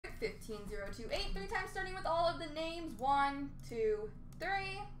15028. 3 times starting with all of the names. 1, 2, 3.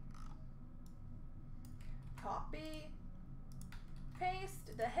 Copy.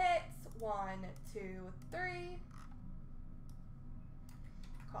 Paste the hits. 1, 2, 3.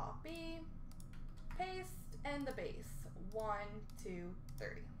 Copy. Paste. And the base. 1, 2, 3.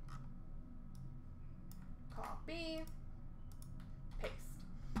 Copy. Paste.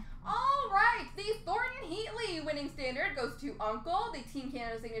 All right, the Thornton Heatley winning standard goes to Uncle, the Team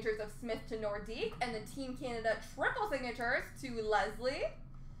Canada signatures of Smith to Nordique, and the Team Canada triple signatures to Leslie.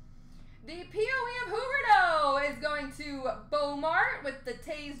 The POE of Huberdeau is going to Beaumart, with the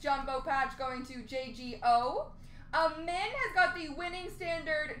Taze Jumbo patch going to JGO. Min has got the winning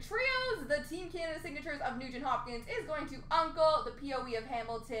standard trios. The Team Canada signatures of Nugent Hopkins is going to Uncle, the POE of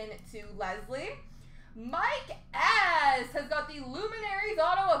Hamilton to Leslie. Mike S. has got the Luminaries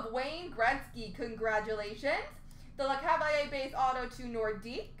auto of Wayne Gretzky. Congratulations. The Le Cavalier base auto to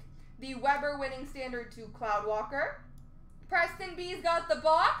Nordique. The Weber winning standard to Cloudwalker. Preston B's got the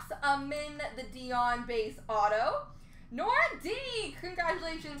box. Min the Dion base auto. Nordique,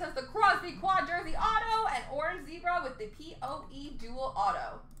 congratulations, has the Crosby quad jersey auto and Orange Zebra with the POE dual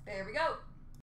auto. There we go.